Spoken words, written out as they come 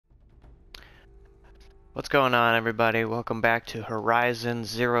What's going on, everybody? Welcome back to Horizon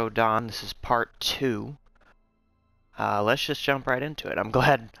Zero Dawn. This is part 2. Let's just jump right into it. I'm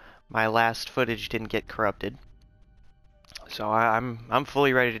glad my last footage didn't get corrupted. So I'm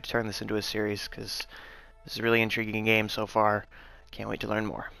fully ready to turn this into a series because this is a really intriguing game so far. Can't wait to learn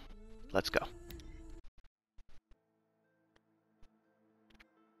more. Let's go.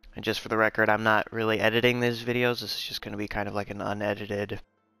 And just for the record, I'm not really editing these videos. This is just going to be kind of like an unedited.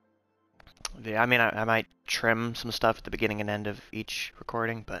 I mean, I might trim some stuff at the beginning and end of each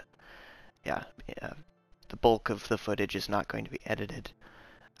recording, but yeah, the bulk of the footage is not going to be edited,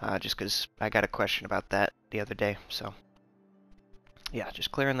 just because I got a question about that the other day, so yeah,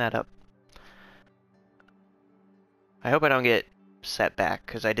 just clearing that up. I hope I don't get set back,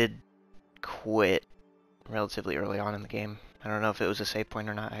 because I did quit relatively early on in the game. I don't know if it was a save point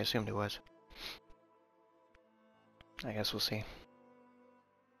or not. I assumed it was. I guess we'll see.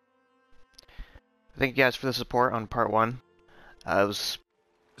 Thank you guys for the support on part 1. It was...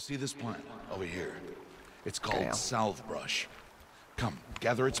 See this plant over here? It's called south brush. Come,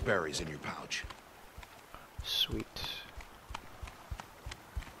 gather its berries in your pouch. Sweet.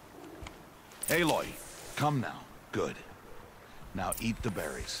 Aloy, come now. Good. Now eat the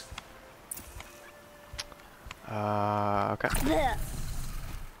berries. Okay.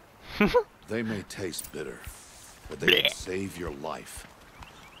 They may taste bitter, but they will save your life.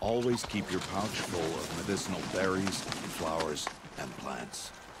 Always keep your pouch full of medicinal berries, flowers, and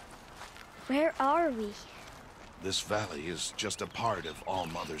plants. Where are we? This valley is just a part of All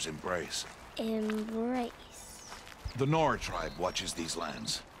Mother's embrace. Embrace. The Nora tribe watches these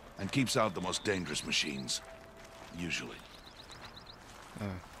lands and keeps out the most dangerous machines. Usually.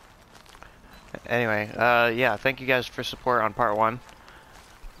 Anyway, yeah, thank you guys for support on part 1.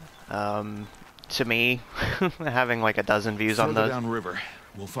 To me, having like a dozen views on Further those. downriver,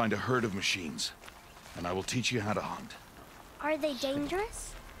 we'll find a herd of machines, and I will teach you how to hunt. Are they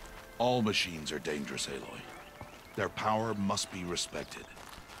dangerous? All machines are dangerous, Aloy. Their power must be respected.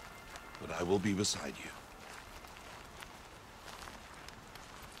 But I will be beside you.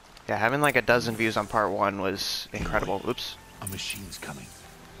 Yeah, having like a dozen views on part 1 was incredible. Aloy, Oops. a machine's coming.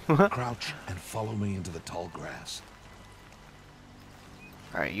 Crouch and follow me into the tall grass.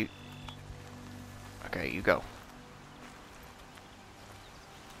 Alright, you... Okay, you go.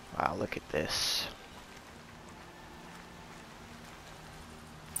 Wow, look at this.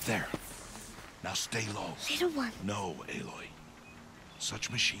 There. Now stay low. Little one. No, Aloy. Such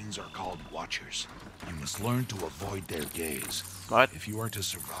machines are called watchers. You must learn to avoid their gaze. What? If you are to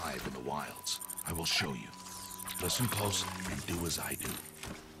survive in the wilds, I will show you. Listen close and do as I do.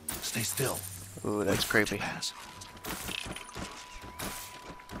 Stay still. Ooh, that's creepy. Pass.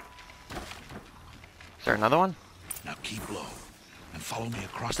 Is there another one? Now keep low and follow me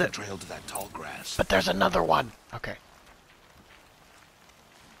across the trail to that tall grass. But there's another one! Okay.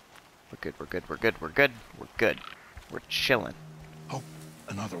 We're good, we're good, we're good, we're good, we're good. We're chilling. Oh,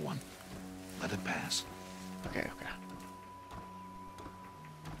 another one. Let it pass. Okay, okay.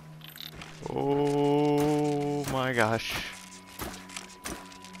 Oh my gosh.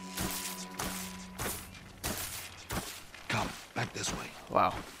 Come, back this way.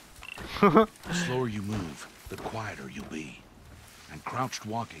 Wow. The slower you move, the quieter you'll be. And crouched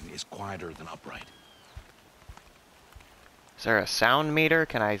walking is quieter than upright. Is there a sound meter?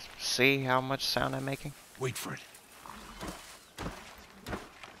 Can I see how much sound I'm making? Wait for it.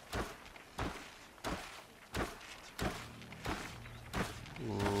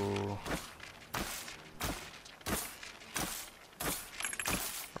 Ooh.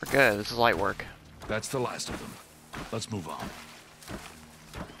 We're good. This is light work. That's the last of them. Let's move on.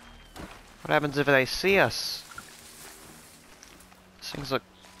 What happens if they see us? These things look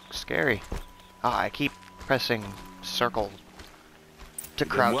scary. Ah, I keep pressing circle to You did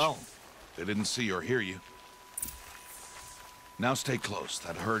crouch. well. They didn't see or hear you. Now stay close.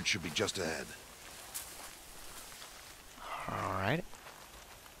 That herd should be just ahead. Alright.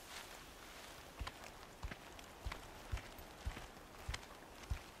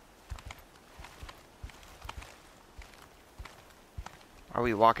 Why are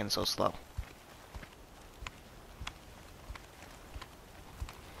we walking so slow?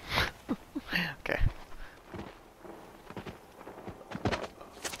 Okay.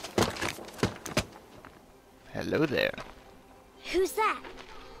 Hello there. Who's that?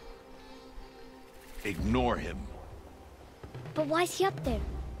 Ignore him. But why's he up there?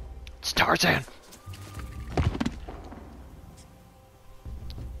 It's Tarzan.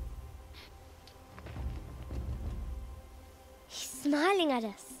 He's smiling at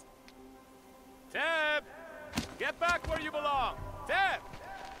us. Teb! Get back where you belong! Teb!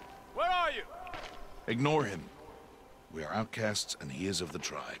 Where are you? Ignore him. We are outcasts, and he is of the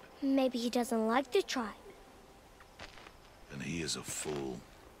tribe. Maybe he doesn't like the tribe. And he is a fool.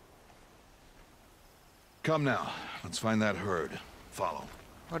 Come now, let's find that herd. Follow.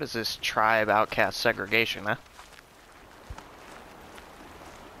 What is this tribe outcast segregation, huh?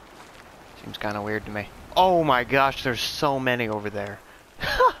 Seems kind of weird to me. Oh my gosh, there's so many over there.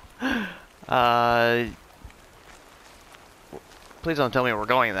 Please don't tell me we're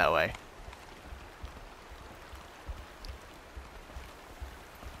going that way.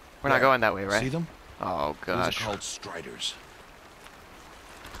 We're not going that way, right? See them? Oh gosh. These are called striders.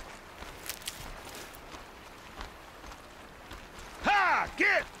 Ha!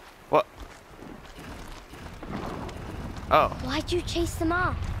 Get! What? Oh. Why'd you chase them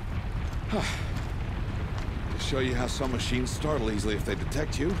off? To show you how some machines startle easily if they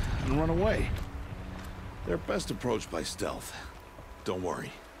detect you and run away. They're best approached by stealth. Don't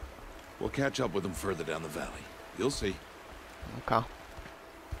worry. We'll catch up with them further down the valley. You'll see. Okay.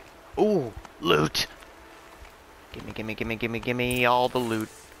 Ooh, loot. Gimme all the loot.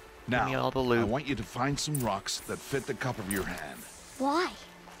 Now, Gimme all the loot. I want you to find some rocks that fit the cup of your hand. Why?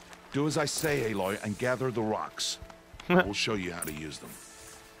 Do as I say, Aloy, and gather the rocks. We'll show you how to use them.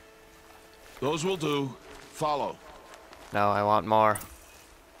 Those will do. Follow. No, I want more.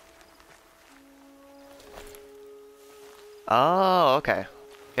 Oh, okay.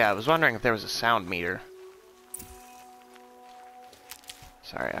 Yeah, I was wondering if there was a sound meter.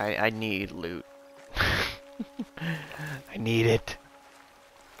 Sorry, I need loot. I need it.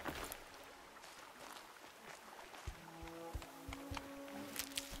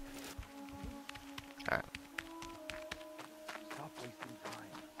 Alright. Stop wasting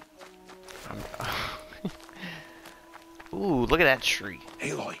time. Ooh, look at that tree.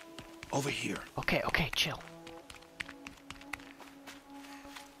 Aloy, over here. Okay, chill.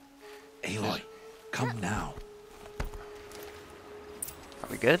 Aloy, come now. Are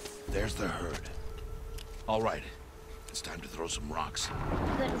we good? There's the herd. All right, it's time to throw some rocks.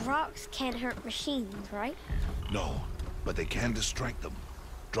 But rocks can't hurt machines, right? No, but they can distract them.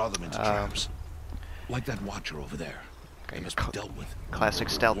 Draw them into traps. Like that watcher over there. Okay, They must be dealt with. Classic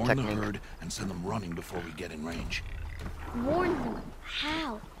stealth Warn technique. the herd and send them running before we get in range. Warn them.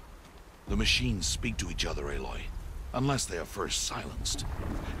 How? The machines speak to each other, Aloy. Unless they are first silenced.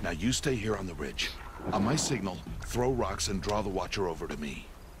 Now you stay here on the ridge. On my signal, throw rocks and draw the watcher over to me.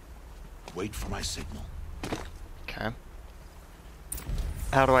 Wait for my signal. Okay.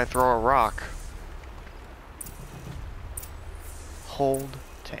 How do I throw a rock? Hold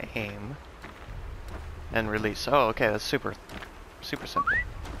to aim. And release. Oh, okay, that's super simple.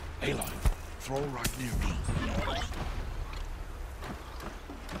 Aloy, throw a rock near me.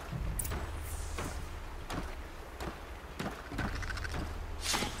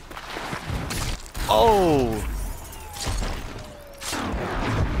 Oh!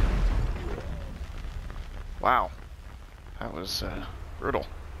 Wow. That was, brutal.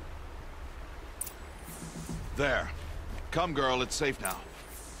 There. Come, girl, it's safe now.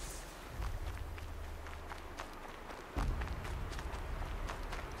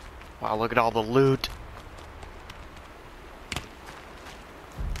 Wow, look at all the loot.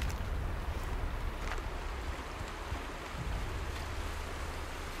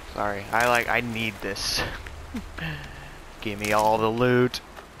 Sorry, I need this. Give me all the loot.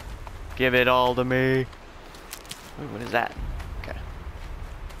 Give it all to me. Ooh, what is that? Okay.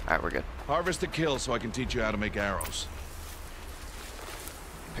 Alright, we're good. Harvest a kill so I can teach you how to make arrows.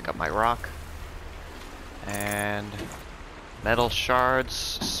 Pick up my rock. And metal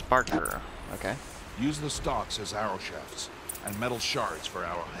shards, sparker. Okay. Use the stalks as arrow shafts, and metal shards for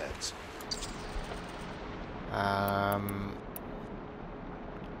arrowheads.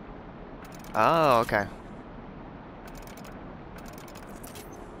 Oh, okay.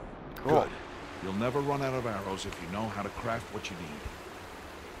 Cool. Good. You'll never run out of arrows if you know how to craft what you need.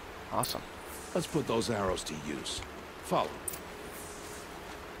 Awesome. Let's put those arrows to use. Follow.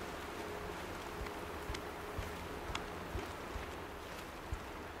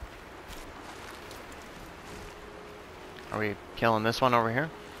 Are we killing this one over here?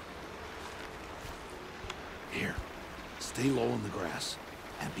 Here. Stay low in the grass,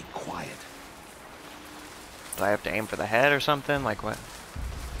 and be quiet. Do I have to aim for the head or something? Like what?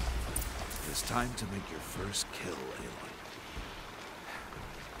 It's time to make your first kill, Aloy.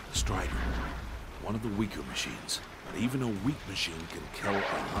 The Strider. One of the weaker machines. But even a weak machine can kill a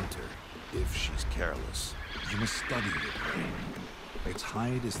hunter, if she's careless. You must study the prey. Its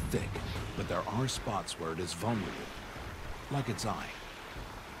hide is thick, but there are spots where it is vulnerable. Like its eye.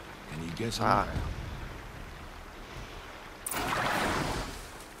 Can you guess how?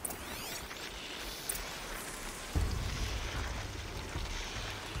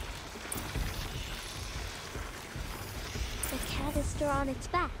 canister on its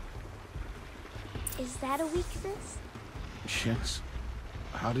back. Is that a weakness? Yes.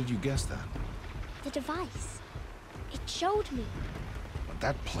 How did you guess that? The device. It showed me.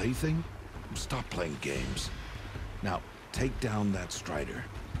 That plaything? Stop playing games. Now, take down that Strider.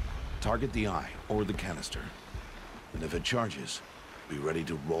 Target the eye or the canister. And if it charges, be ready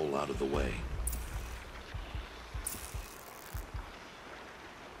to roll out of the way.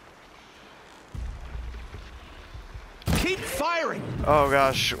 Keep firing! Oh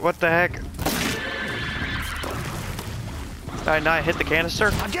gosh, what the heck? Did I not hit the canister?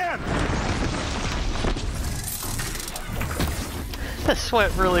 Again! This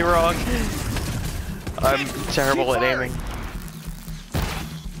went really wrong. I'm terrible at aiming.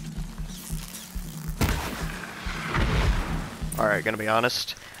 Alright, gonna be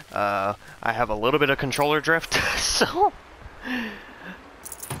honest. I have a little bit of controller drift, so...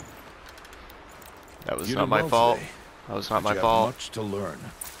 That was not my fault. Today. That was not my You have fault. much to learn.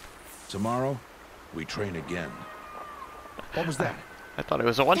 Tomorrow, we train again. What was that? I thought it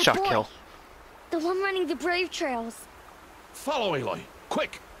was a That one-shot boy. kill. The one running the brave trails. Follow Aloy,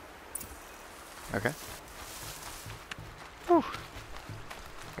 quick! Okay. Whew.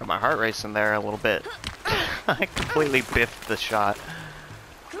 Got my heart racing there a little bit. I completely biffed the shot.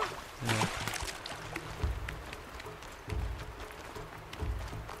 Yeah.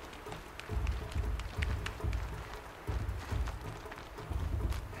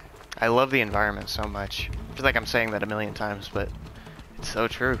 I love the environment so much. I feel like I'm saying that a million times, but it's so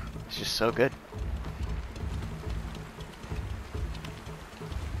true. It's just so good.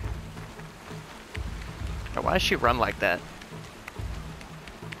 Oh, why does she run like that?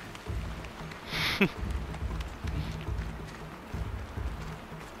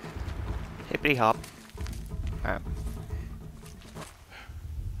 Hippity hop. Alright.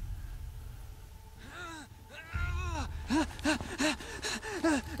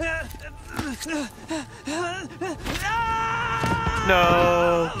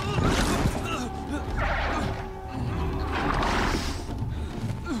 No.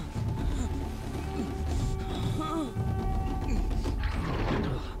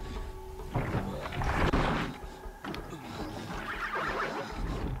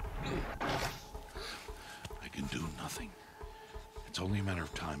 I can do nothing. It's only a matter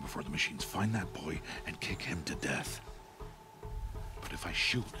of time before the machines find that boy and kick him to death. But if I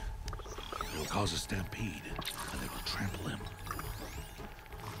shoot, it'll cause a stampede, and they will trample him.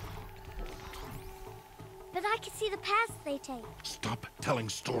 But I can see the paths they take. Stop telling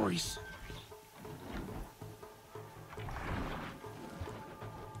stories.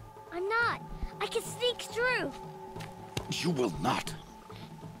 I'm not. I can sneak through. You will not.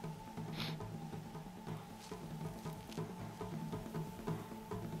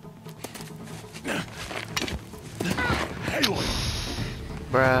 Aloy!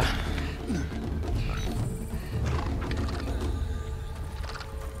 Bruh.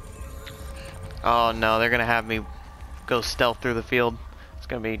 Oh no, they're gonna have me go stealth through the field. It's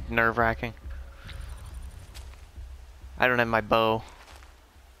gonna be nerve-wracking. I don't have my bow.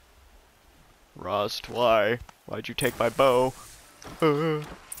 Rust, why? Why'd you take my bow? Oh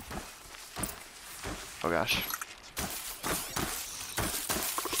gosh.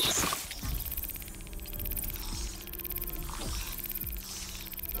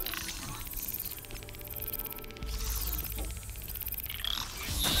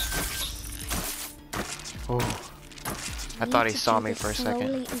 Oh. I thought he saw me for a second.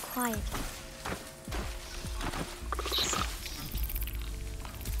 Slowly and quietly.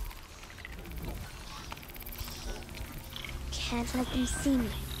 Can't let them see me.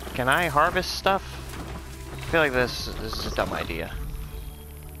 Can I harvest stuff? I feel like this is a dumb idea.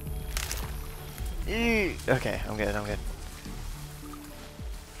 Okay, I'm good, I'm good.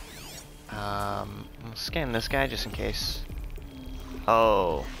 I'll scan this guy just in case.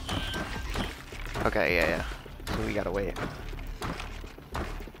 Oh. Okay, yeah. So we gotta wait.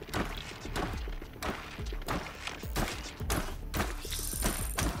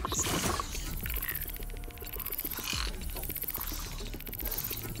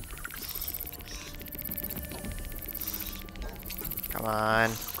 Come on.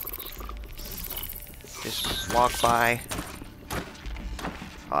 Just walk by.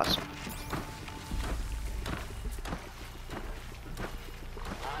 Awesome.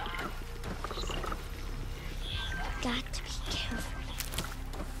 Got to be careful.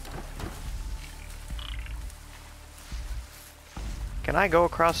 Can I go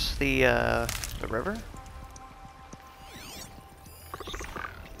across the river?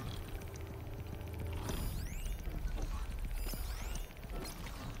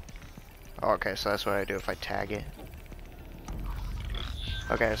 Oh, okay, so that's what I do if I tag it.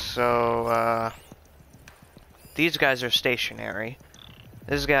 Okay, so these guys are stationary.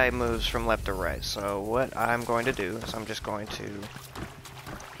 This guy moves from left to right. So what I'm going to do is I'm just going to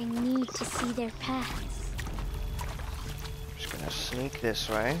I need to see their paths. just gonna sneak this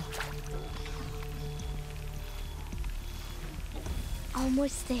way.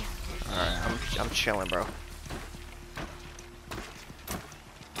 Almost there. Alright, I'm chilling, bro.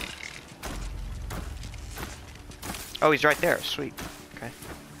 Oh, he's right there. Sweet. Okay.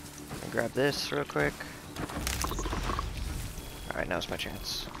 Let me grab this real quick. Alright, now's my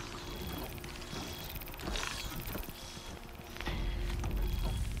chance.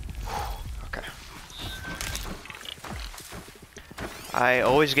 Okay. I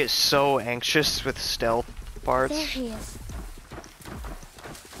always get so anxious with stealth parts. There he is.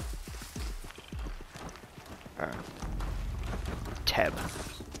 Alright. Teb.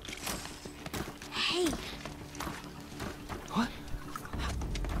 Hey, What?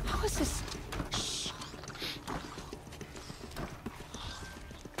 How is this?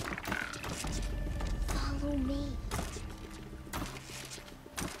 follow me.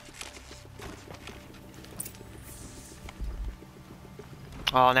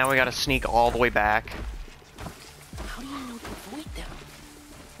 Oh, now we gotta sneak all the way back. How do you know to avoid them?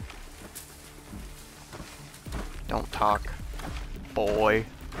 Don't talk, boy.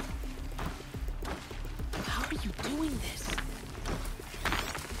 How are you doing this?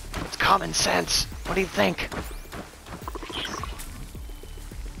 It's common sense. What do you think?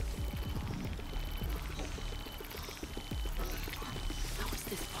 How is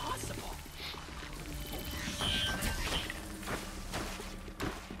this possible?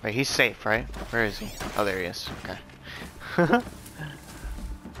 Wait, he's safe, right? Where is he? Oh, there he is. Okay.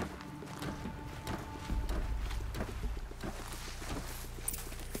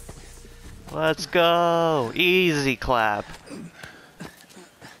 Let's go. Easy clap.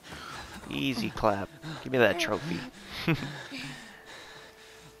 Easy clap. Give me that trophy.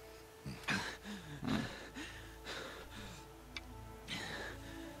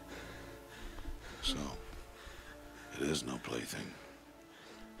 So, it is no plaything.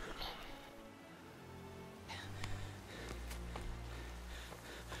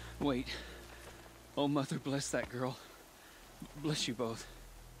 Wait. Oh, Mother, bless that girl. Bless you both.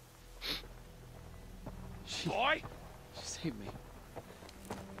 Boy! She saved me.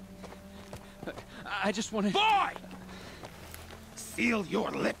 I just wanted... Boy! Seal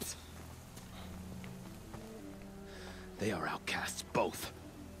your lips. They are outcasts, both.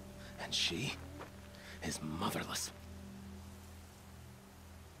 And she is motherless.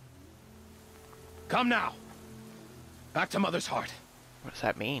 Come now. Back to Mother's heart. What does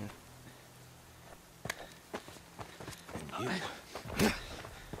that mean? And you...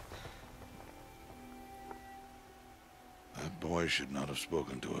 That boy should not have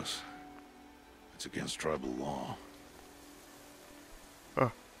spoken to us. It's against tribal law.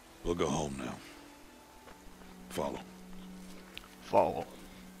 Oh. We'll go home now. Follow. Follow.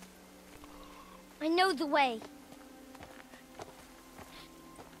 I know the way.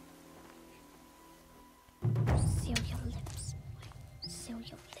 Seal your lips, boy. Seal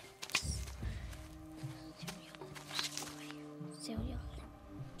your lips. Seal your lips, boy. Seal your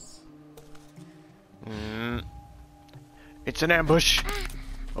lips. It's an ambush.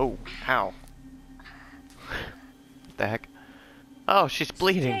 Oh, ow. What the heck? Oh, she's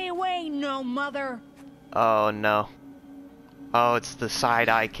bleeding. Stay away, no mother. Oh no. Oh, it's the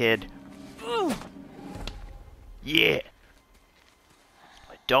side-eye kid. Ooh. Yeah.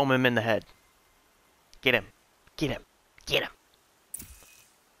 Dome him in the head. Get him. Get him. Get him.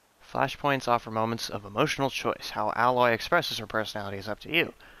 Flashpoints offer moments of emotional choice. How Aloy expresses her personality is up to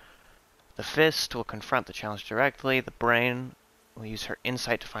you. The fist will confront the challenge directly. The brain will use her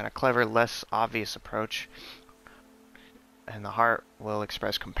insight to find a clever, less obvious approach. And the heart will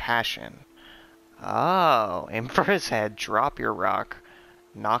express compassion. Oh, aim for his head, drop your rock,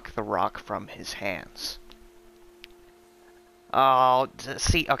 knock the rock from his hands. Oh,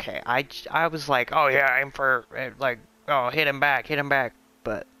 see, okay, I was like, oh yeah, aim for, like, oh, hit him back,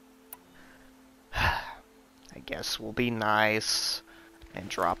 but I guess we'll be nice and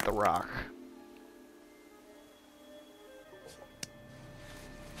drop the rock.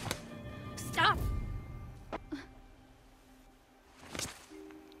 Stop.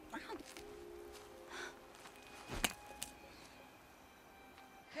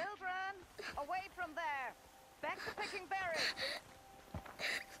 Children, away from there. Back to picking berries.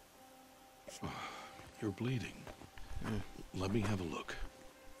 You're bleeding. Let me have a look.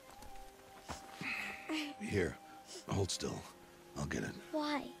 Here, hold still. I'll get it.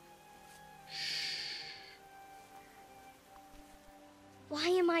 Why? Why Why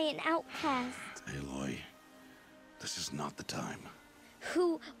am I an outcast? Aloy, this is not the time.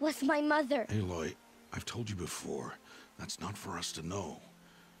 Who was my mother? Aloy, I've told you before, that's not for us to know.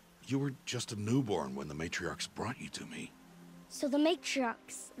 You were just a newborn when the matriarchs brought you to me. So the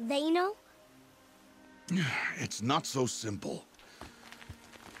matriarchs, they know? It's not so simple.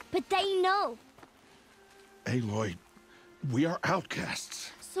 But they know. Aloy, we are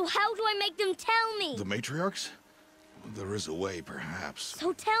outcasts. So how do I make them tell me? The matriarchs? There is a way, perhaps.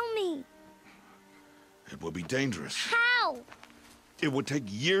 So tell me. It would be dangerous. How? It would take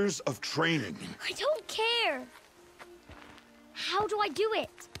years of training. I don't care. How do I do it?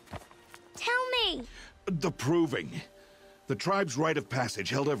 Tell me. The proving. The tribe's rite of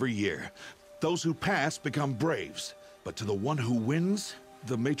passage held every year. Those who pass become braves. But to the one who wins,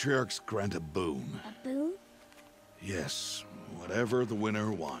 the matriarchs grant a boon. A boon? Yes, whatever the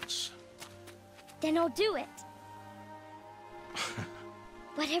winner wants. Then I'll do it.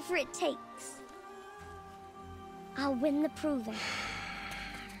 Whatever it takes. I'll win the proving.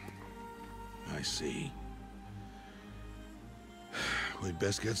 I see. We'd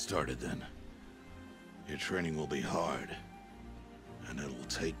best get started then. Your training will be hard. And it will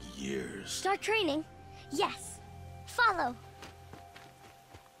take years. Start training? Yes. Follow.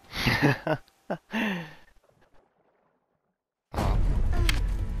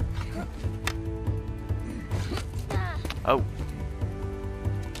 Oh.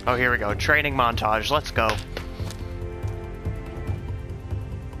 Oh, here we go. Training montage. Let's go.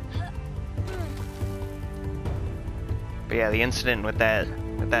 But yeah, the incident with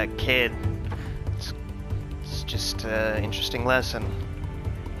that kid, it's just an interesting lesson.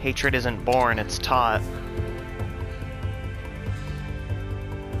 Hatred isn't born, it's taught.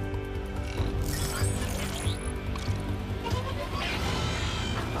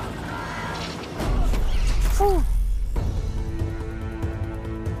 Ooh.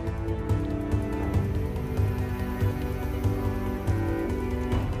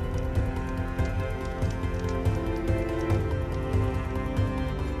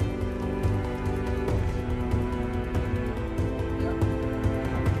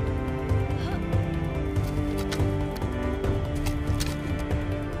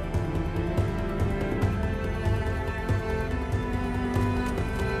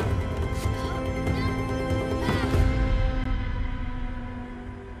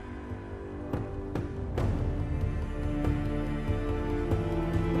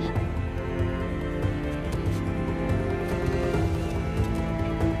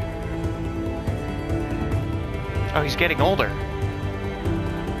 Oh, he's getting older.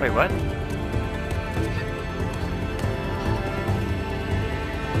 Wait, what?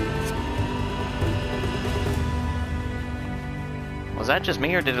 Was that just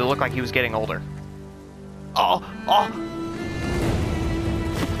me, or did it look like he was getting older? Oh! Oh!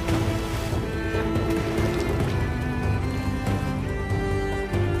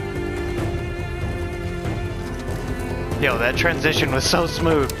 Yo, that transition was so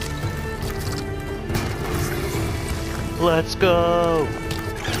smooth. Let's go!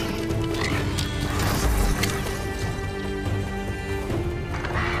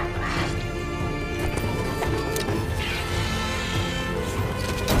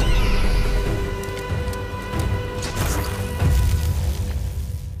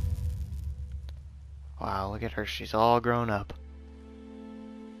 Wow, look at her. She's all grown up.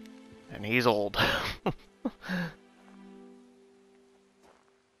 And he's old.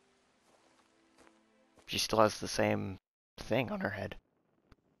 She still has the same thing on her head.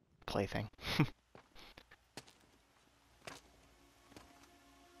 Plaything.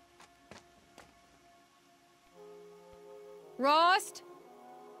 Rost?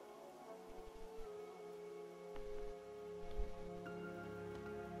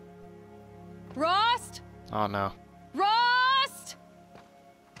 Rost? Oh no. Rost?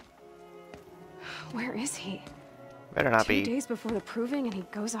 Where is he? Better not 2 be. days before the proving and he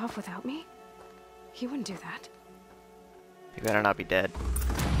goes off without me? He wouldn't do that. He better not be dead.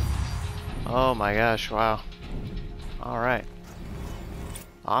 Oh my gosh, wow. Alright.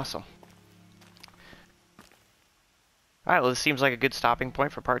 Awesome. Alright, well this seems like a good stopping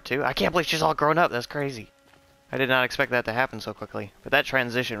point for part 2. I can't believe she's all grown up, that's crazy. I did not expect that to happen so quickly. But that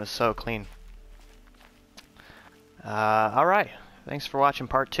transition was so clean. Alright, thanks for watching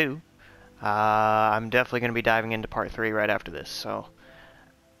part 2. I'm definitely going to be diving into part 3 right after this, so...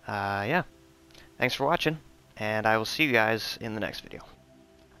 yeah. Thanks for watching, and I will see you guys in the next video.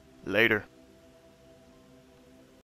 Later.